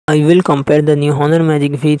I will compare the new Honor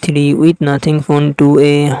Magic V3 with Nothing Phone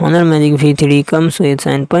 2a. Honor Magic V3 comes with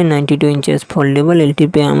 7.92 inches foldable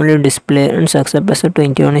LTP AMOLED display and success ratio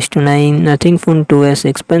 21:9. Nothing Phone 2a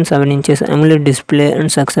 6.7 inches AMOLED display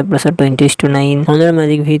and success ratio 20:9. Honor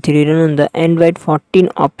Magic V3 run on the Android 14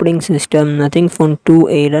 operating system. Nothing Phone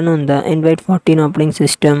 2a run on the Android 14 operating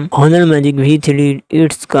system. Honor Magic V3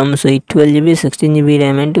 it comes with 12GB, 16GB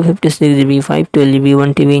RAM and 256GB, 512GB,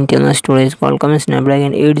 1TB internal storage. Qualcomm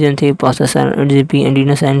Snapdragon 8 Gen 3 processor, 8GB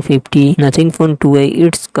Adreno 750. Nothing Phone 2a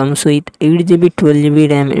it comes with 8GB, 12GB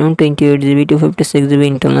RAM and 128GB, 256GB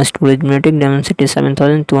internal storage. MediaTek Dimensity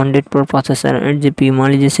 7200 Pro processor, 8GB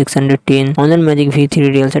Mali G610. Honor Magic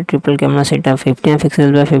V3 real set triple camera setup,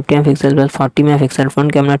 50MP by 50MP by 40MP,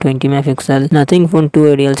 front camera 20MP. Nothing Phone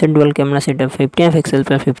 2a real set dual camera setup, 50MP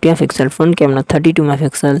by 50MP, front camera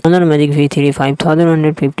 32MP. Honor Magic V3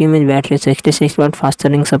 5150mAh battery, 66W fast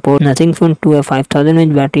charging support. Nothing Phone 2a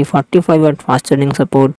 5000mAh battery, 45W fast charging support.